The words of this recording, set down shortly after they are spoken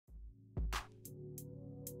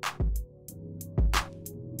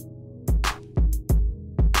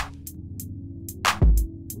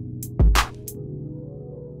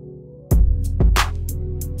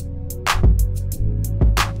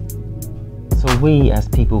So we, as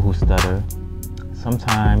people who stutter,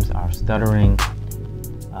 sometimes our stuttering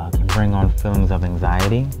can bring on feelings of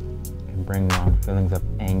anxiety, can bring on feelings of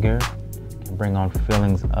anger, can bring on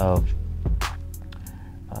feelings of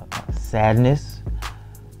sadness,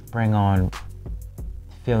 bring on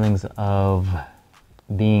feelings of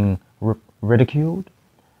being ridiculed,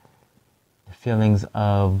 feelings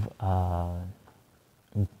of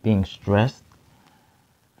being stressed,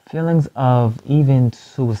 feelings of even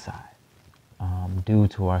suicide due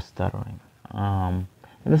to our stuttering. And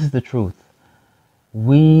this is the truth.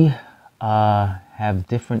 We have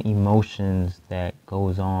different emotions that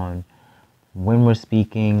goes on when we're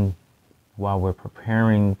speaking, while we're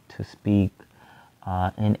preparing to speak,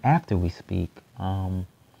 and after we speak.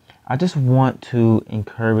 I just want to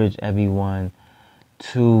encourage everyone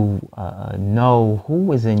to know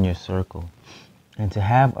who is in your circle, and to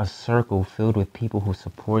have a circle filled with people who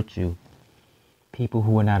support you, people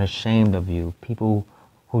who are not ashamed of you, people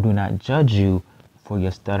who do not judge you for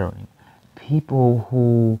your stuttering, people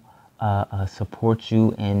who support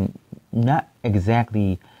you and not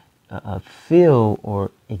exactly feel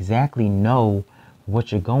or exactly know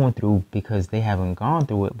what you're going through because they haven't gone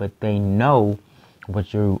through it, but they know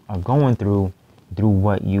what you are going through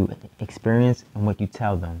what you experience and what you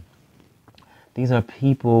tell them. These are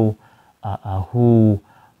people who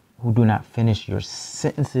do not finish your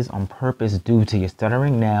sentences on purpose due to your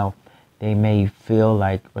stuttering. Now, they may feel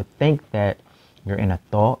like or think that you're in a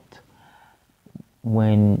thought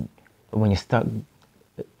when you're stuck.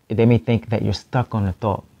 They may think that you're stuck on a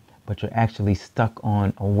thought, but you're actually stuck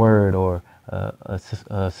on a word or a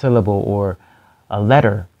syllable or a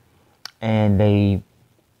letter, and they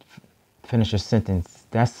finish your sentence.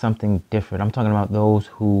 That's something different. I'm talking about those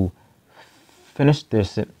who finish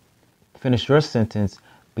your sentence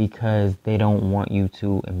because they don't want you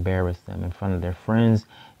to embarrass them in front of their friends,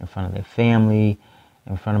 in front of their family,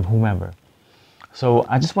 in front of whomever. So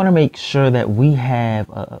I just want to make sure that we have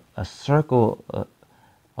a circle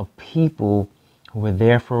of people who are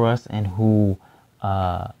there for us and who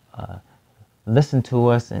listen to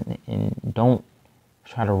us and don't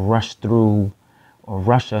try to rush through or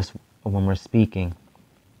rush us when we're speaking.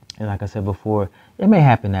 And like I said before, it may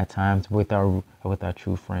happen at times with our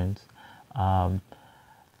true friends.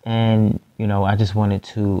 And I just wanted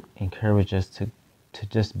to encourage us to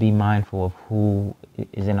just be mindful of who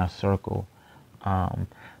is in our circle.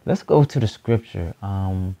 Let's go to the scripture.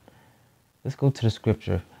 Let's go to the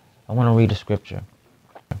scripture. I want to read the scripture.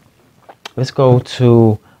 Let's go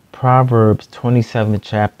to Proverbs 27th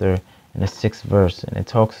chapter and the 6th verse, and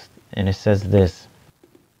it says this: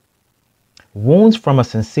 wounds from a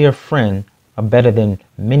sincere friend are better than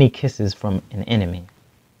many kisses from an enemy.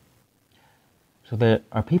 So there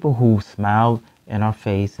are people who smile in our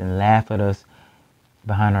face and laugh at us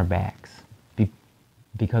behind our backs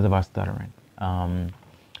because of our stuttering.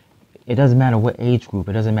 It doesn't matter what age group.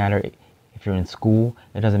 It doesn't matter if you're in school.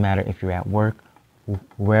 It doesn't matter if you're at work,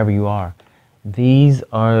 wherever you are. These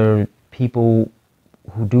are people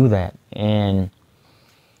who do that. And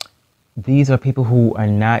these are people who are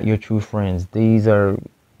not your true friends. These are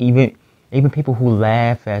even people who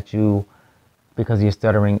laugh at you because you're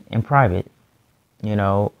stuttering in private.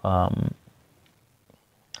 I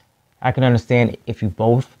can understand if you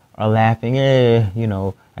both are laughing, I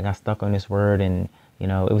got stuck on this word and,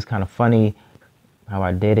 it was kind of funny how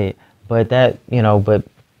I did it. But but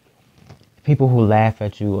people who laugh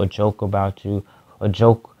at you or joke about you or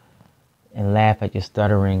joke and laugh at your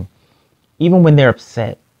stuttering, even when they're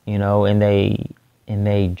upset, and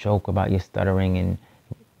they joke about your stuttering and,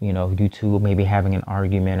 you two maybe having an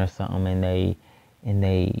argument or something and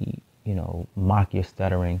they mock your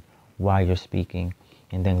stuttering while you're speaking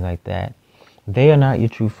and things like that. They are not your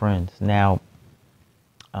true friends. Now,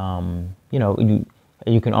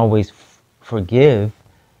 you can always forgive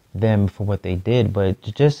them for what they did, but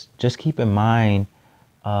just keep in mind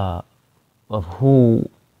of who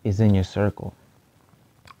is in your circle.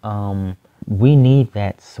 We need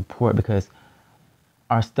that support because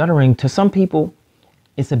our stuttering, to some people,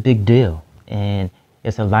 it's a big deal and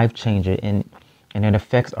it's a life changer, and it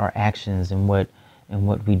affects our actions and what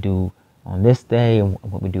we do on this day and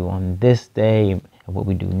what we do on this day and what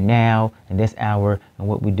we do now and this hour and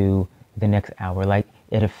what we do the next hour. Like,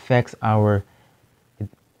 it affects our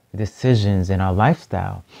decisions and our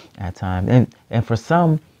lifestyle at times. And for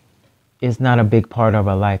some, it's not a big part of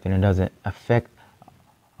our life and it doesn't affect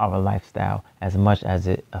our lifestyle as much as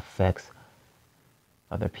it affects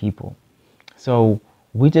other people. So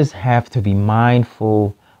we just have to be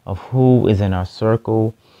mindful of who is in our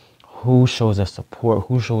circle, who shows us support,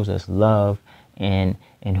 who shows us love, and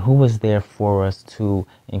and who was there for us to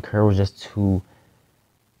encourage us to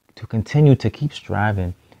continue to keep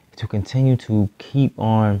striving, to continue to keep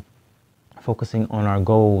on focusing on our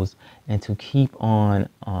goals, and to keep on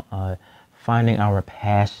finding our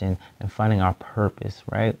passion and finding our purpose,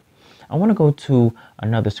 right? I want to go to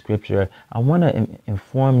another scripture. I want to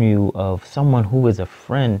inform you of someone who is a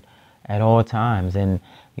friend at all times. And,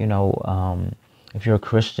 you know, if you're a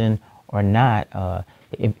Christian or not,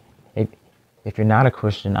 if you're not a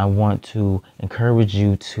Christian, I want to encourage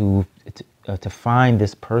you to find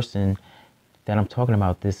this person that I'm talking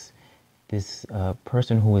about, this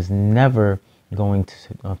person who is never going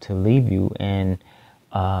to leave you. And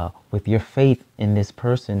with your faith in this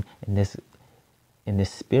person, in this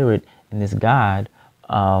spirit, in this God,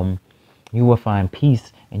 you will find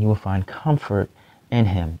peace and you will find comfort in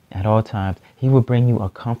him at all times. He will bring you a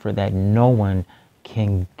comfort that no one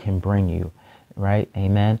can bring you, right?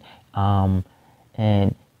 Amen.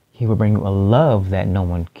 And he will bring you a love that no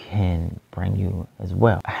one can bring you as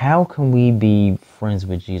well. How can we be friends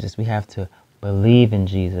with Jesus? We have to believe in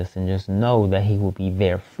Jesus and just know that he will be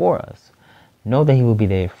there for us. Know that he will be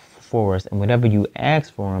there for us, and whatever you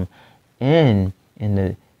ask for him in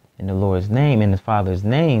the Lord's name, in the Father's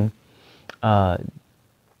name,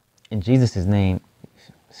 in Jesus' name,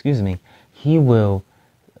 excuse me, he will,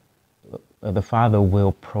 the Father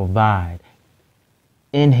will provide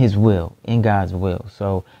in his will, in God's will.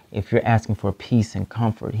 So if you're asking for peace and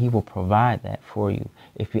comfort, he will provide that for you.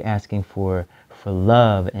 If you're asking for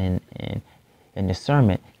love and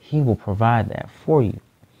discernment, he will provide that for you.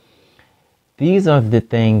 These are the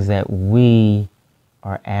things that we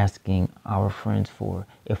are asking our friends for.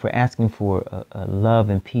 If we're asking for a love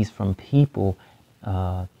and peace from people,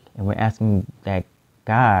 and we're asking that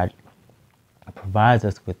God provides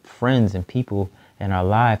us with friends and people in our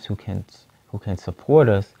lives who can support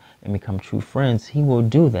us and become true friends, he will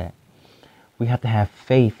do that. We have to have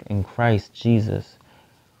faith in Christ Jesus.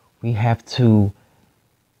 We have to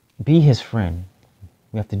be his friend.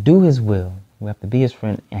 We have to do his will. We have to be his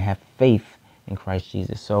friend and have faith in Christ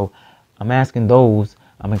Jesus. So I'm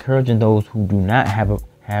encouraging those who do not have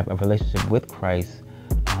a relationship with Christ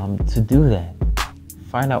to do that.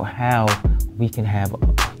 Find out how we can have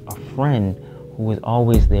a friend who is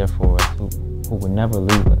always there for us, who will never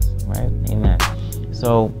leave us, right? Amen.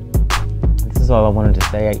 So this is all I wanted to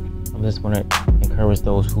say. I just want to encourage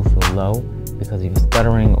those who feel low because of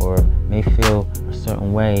stuttering or may feel a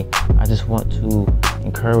certain way. I just want to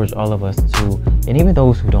encourage all of us to, and even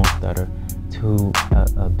those who don't stutter, to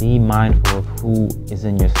be mindful of who is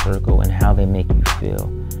in your circle and how they make you feel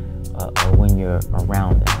when you're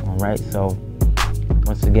around them. All right. So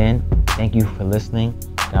once again, thank you for listening.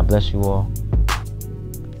 God bless you all.